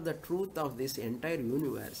 you are the truth of this entire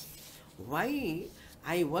universe. Why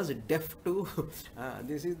I was deaf to,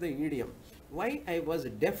 this is the idiom, why I was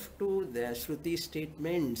deaf to the Shruti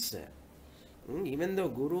statements. Even though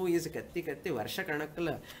Guru is katti varsha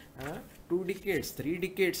kanakala, 2 decades, 3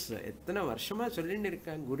 decades, ettana varshama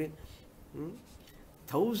sollindirukka Guru.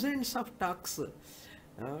 Thousands of talks.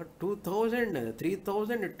 2,000,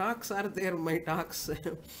 3,000 talks are there, my talks.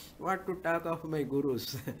 What to talk of my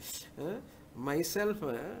gurus? Myself,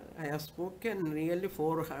 I have spoken really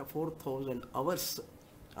 4,000 hours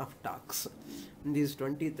of talks in these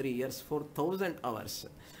 23 years, 4,000 hours.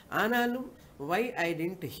 Analum, why I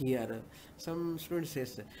didn't hear? Some students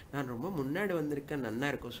says, நான் ரொம்ப முன்னாடி வந்திருக்கேன் நன்னா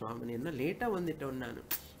இருக்கும் சுவாமினி என்ன லேட்டா வந்துட்டோம் நான்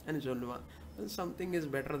అని சொல்லுவான். Something is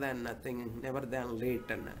better than nothing, never than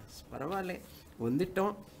late. பரவாயில்ல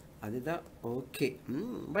வந்துட்டோம் அதுதான் ஓகே.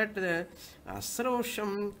 பட்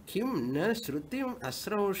அஸ்ரௌஷம் கிம் ந ஸ்ருதிம்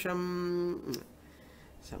அஸ்ரௌஷம்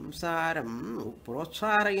samsaram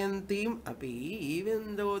protsarayantim api,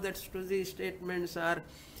 even though that Shruti statements are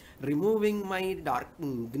removing my dark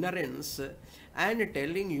ignorance and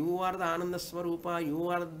telling you are the Ananda Swarupa, you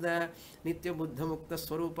are the Nitya Buddha Mukta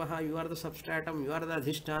Swarupa, you are the substratum, you are the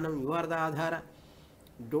Adhishtanam, you are the Adhara.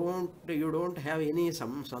 You don't have any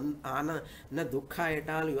na dukha at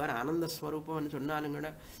all, you are Ananda Swarupa and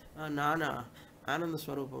Chunalangada, Nana, Ananda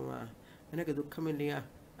Swarupa, and a Dukkamilia.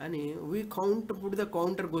 And we put the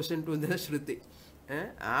counter question to the Shruti.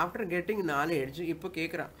 After getting knowledge,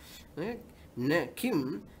 Ipokekra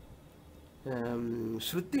Kim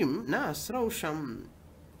Shrutim na asrausham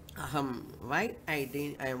aham. Why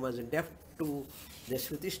I was deaf to the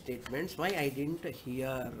Shruti statements, why I didn't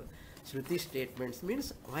hear Shruti statements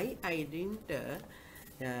means why I didn't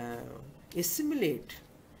assimilate,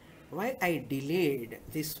 why I delayed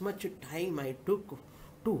this much time I took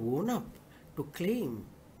to own up, to claim.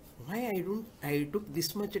 Why I took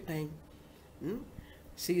this much time?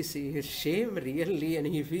 See, his shame really, and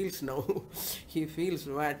he feels now, he feels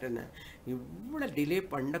what? Ivvada delay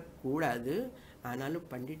panna koodadu, aanalu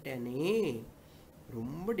panditane,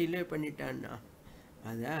 romba delay pannitanna.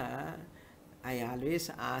 Ada, I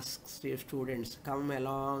always ask students, come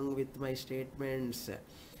along with my statements,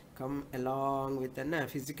 come along with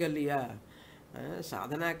physically,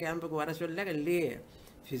 sadhana camp ku vara solla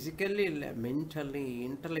physically, mentally,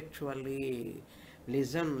 intellectually,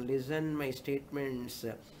 listen my statements.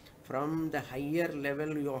 From the higher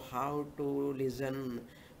level you have to listen.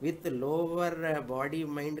 With the lower body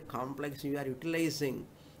mind complex you are utilizing,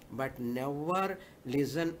 but never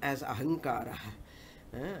listen as ahankara.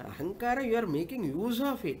 Ahankara, you are making use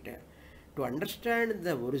of it to understand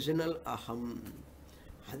the original aham.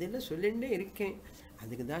 Adilla sollinde irukken.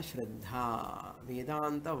 அதுக்கு தான் ஸ்ரத்தா.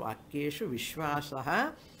 வேதாந்த வாக்கியேஷு விஸ்வாசா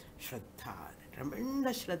ஸ்ரத்தா. ரொம்ப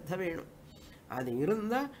ஸ்ரத்த வேணும். அது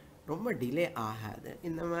இருந்தால் ரொம்ப delay ஆகாது.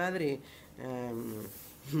 இந்த மாதிரி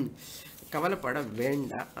கவலைப்பட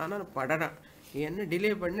வேண்டாம். ஆனால் படலாம். என்ன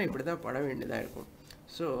டிலே பண்ணால் இப்படி தான் பட வேண்டியதாக இருக்கும்.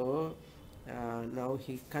 So now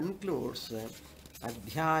he concludes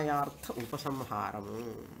Adhyayartha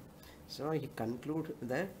Upasamharam. So he concludes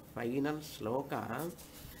the final sloka.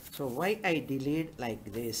 So why I delayed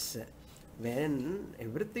like this? When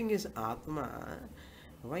everything is Atma,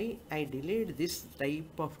 why I delayed this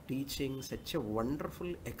type of teaching, such a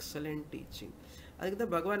wonderful, excellent teaching? Adhikku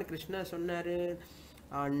Bhagavan Krishna sonnaru,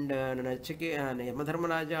 and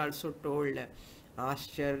Yamadharmaraja also told,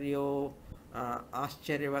 Ascharyo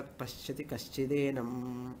Ascharyavat Paschati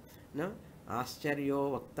Kaschidenam, no?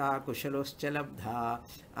 Ascharyo Vakta Kushaloscha Labdha,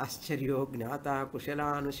 Ascharyo Gnata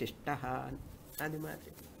Kushalanushishtaha. Adi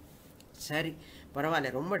Mati. Sorry,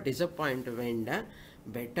 Paravale, Romba disappoint when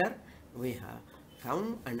better we have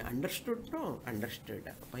come and understood. No, understood.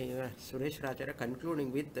 Suresh Racharya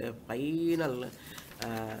concluding with the final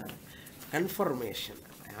confirmation,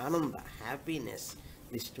 Ananda, happiness.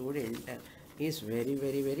 The student is very,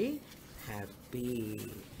 very, very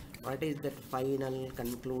happy. What is that final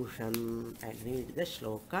conclusion? I read the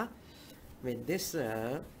shloka. With this,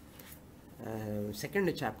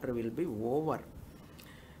 second chapter will be over.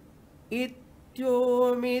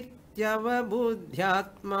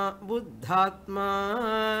 Ityomityavabuddhyatma buddhatma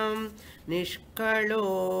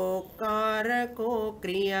nishkalo karako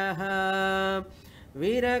kriyaha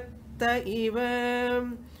virakta iva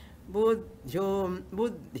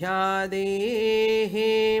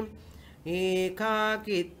buddhyadehe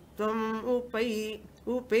ekakitvam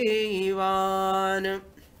upeivan.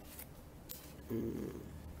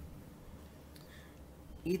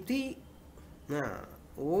 Iti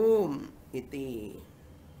Om iti.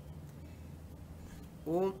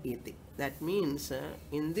 Om iti. That means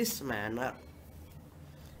in this manner.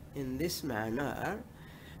 In this manner,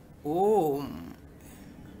 Om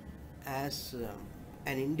as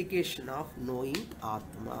an indication of knowing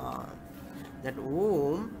Atma. That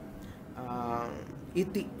Om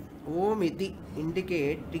iti. Om iti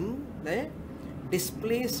indicating the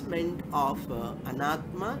displacement of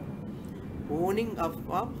Anatma, owning of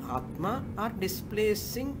Atma, or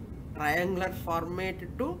displacing triangular format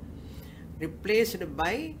to replaced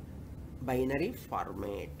by binary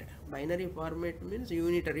format. Binary format means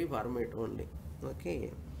unitary format only.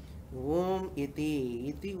 Okay. Om iti.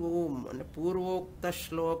 Iti Om. And Purvokta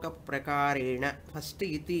shloka prakarena. First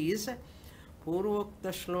iti is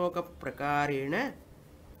Purvokta shloka prakarena.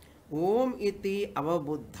 Om iti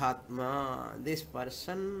avabuddhatma. This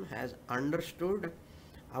person has understood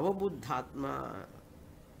avabuddhatma.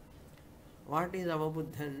 What is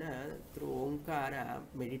avabuddhana? Through Omkara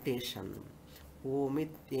meditation.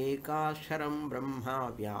 Omityekasharam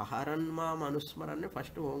brahma vyaharan ma manusmaran.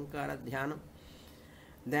 First Omkara dhyana.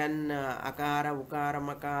 Then Akara, Ukara,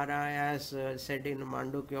 Makara, as said in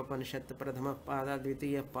Mandukya Upanishad, Pradhama Pada,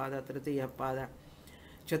 Dvitiya Pada, Tritiya Pada,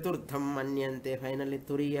 Chaturtham Manyante, finally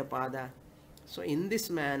Turiya Pada. So in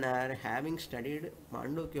this manner, having studied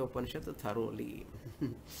Mandukya Upanishad thoroughly,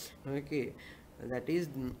 okay, that is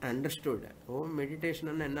understood. Om meditation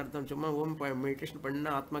and anartham chumma Om meditation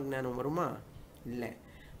panna Atma Gnanam varuma ille.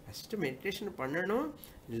 First meditation pannano,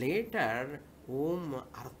 later Om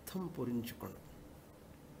artham purinchukondo.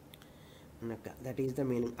 That is the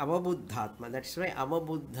meaning. Avabuddhatma. That's why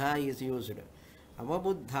Avabuddha is used.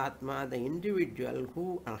 Avabuddhatma, the individual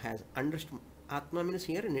who has understood. Atma means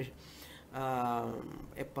here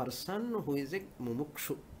a person who is a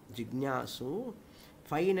mumukshu, jignasu,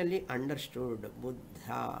 finally understood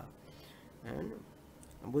Buddha. And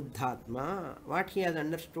Buddhatma, what he has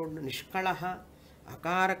understood, Nishkalaha,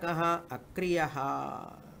 Akarakaha,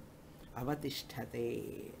 Akriyaha,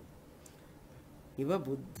 Avatisthate. Iva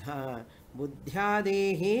Buddha,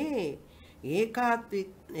 Buddhyadehe,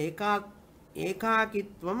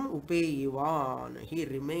 Ekakitvam upeyivan. He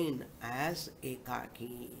remained as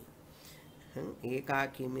Ekaki.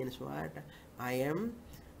 Ekaki means what? I am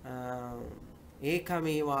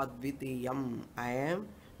Ekamevadvitiyam. I am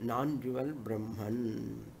non-dual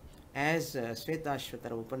Brahman. As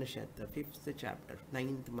Svetashvatara Upanishad, the 5th chapter,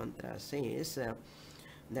 9th mantra says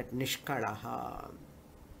that Nishkalaha,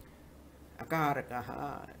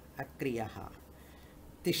 Akarakaha, Akriyaha,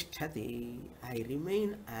 Tishtati. I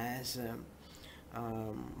remain as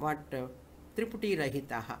Triputi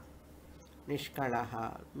Rahitaha.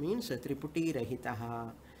 Nishkalaha means Triputi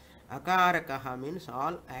Rahitaha. Akarakaha means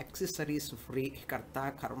all accessories free.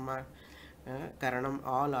 Karta, Karma, Karanam,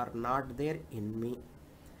 all are not there in me.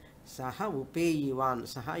 Saha Upeyivan.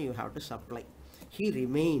 Saha you have to supply. He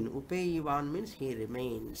remain. Upeyivan means he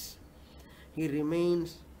remains. He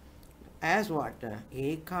remains as what?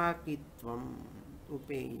 Ekakitvam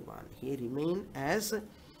upeyivan. He remain as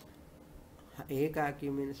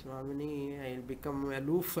Ekaki means Swamini, I will become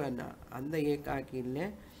aloof and the Ekaki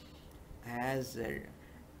ille as a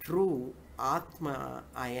true Atma,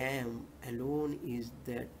 I am alone is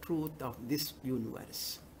the truth of this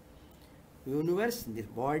universe. Universe, this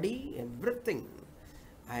body, everything.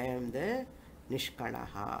 I am the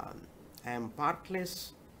Nishkalaha. I am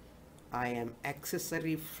partless. I am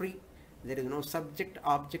accessory free. There is no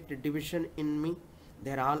subject-object division in me.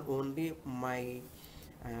 They are all only my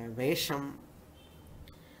Vesham.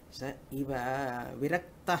 Sa iva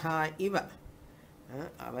viraktaha iva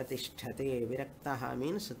avatisthate. Viraktaha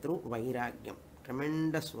means through vairagyam,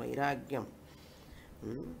 tremendous vairagyam.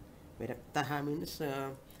 Viraktaha means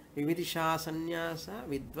vividisha sannyasa,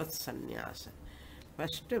 vidvat sannyasa.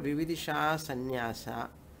 First vividisha sannyasa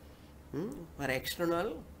for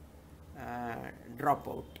external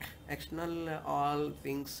dropout. External all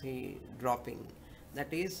things he dropping.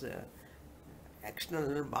 That is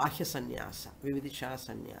external bahya sannyasa, vividisha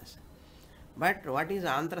sannyasa. But what is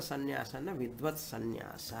antra sannyasa? Vidvat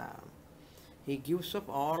sannyasa. He gives up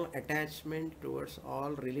all attachment towards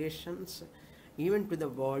all relations, even to the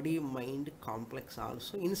body mind complex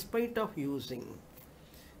also, in spite of using.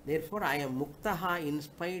 Therefore, I am muktaha in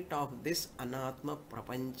spite of this anatma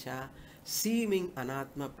prapancha, seeming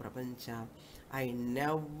anatma prapancha. I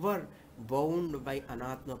never bound by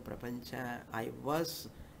anatma prapancha. I was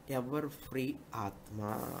ever free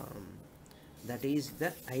atma. That is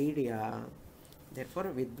the idea.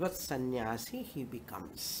 Therefore, vidvat sannyasi he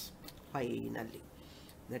becomes finally.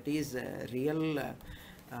 That is real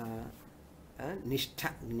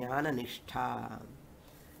nishtha, jnana nishtha.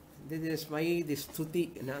 This is why this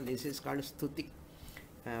stuti, this is called stuti.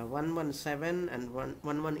 117 and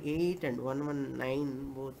 118 and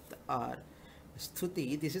 119 both are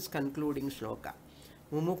stuti. This is concluding shloka.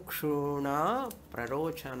 Mumukshuna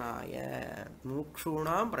prarochanaya.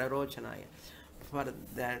 Mumukshuna prarochanaya. For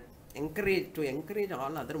that, to encourage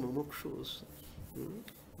all other mumukshus.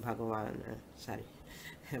 Bhagavan,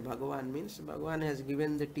 Bhagavan means Bhagavan has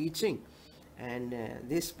given the teaching, and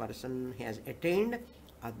this person has attained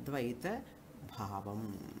Advaita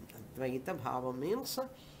Bhavam. Advaita Bhavam means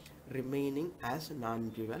remaining as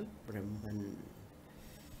non-dual Brahman.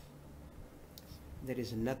 There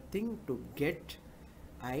is nothing to get.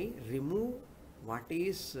 I remove what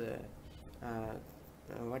is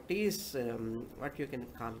what you can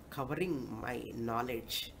call covering my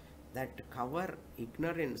knowledge, that cover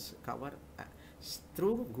ignorance, cover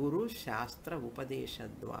through Guru Shastra Upadesha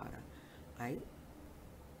Dwara.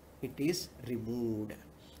 It is removed.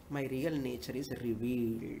 My real nature is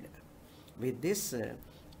revealed. With this,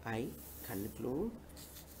 I conclude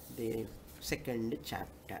the second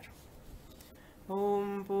chapter.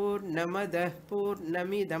 Om Purnamadah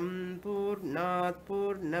Purnamidam Purnat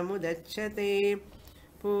Purnamudachyate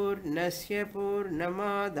Purnasya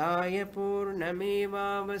Purnamadaya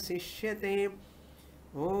Purnamevavasishyate.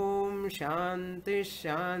 Om Shanti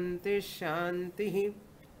Shanti Shanti.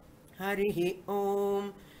 Harihi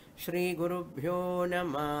Om. Shri Gurubhyo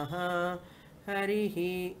Namaha.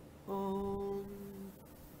 Harihi Om.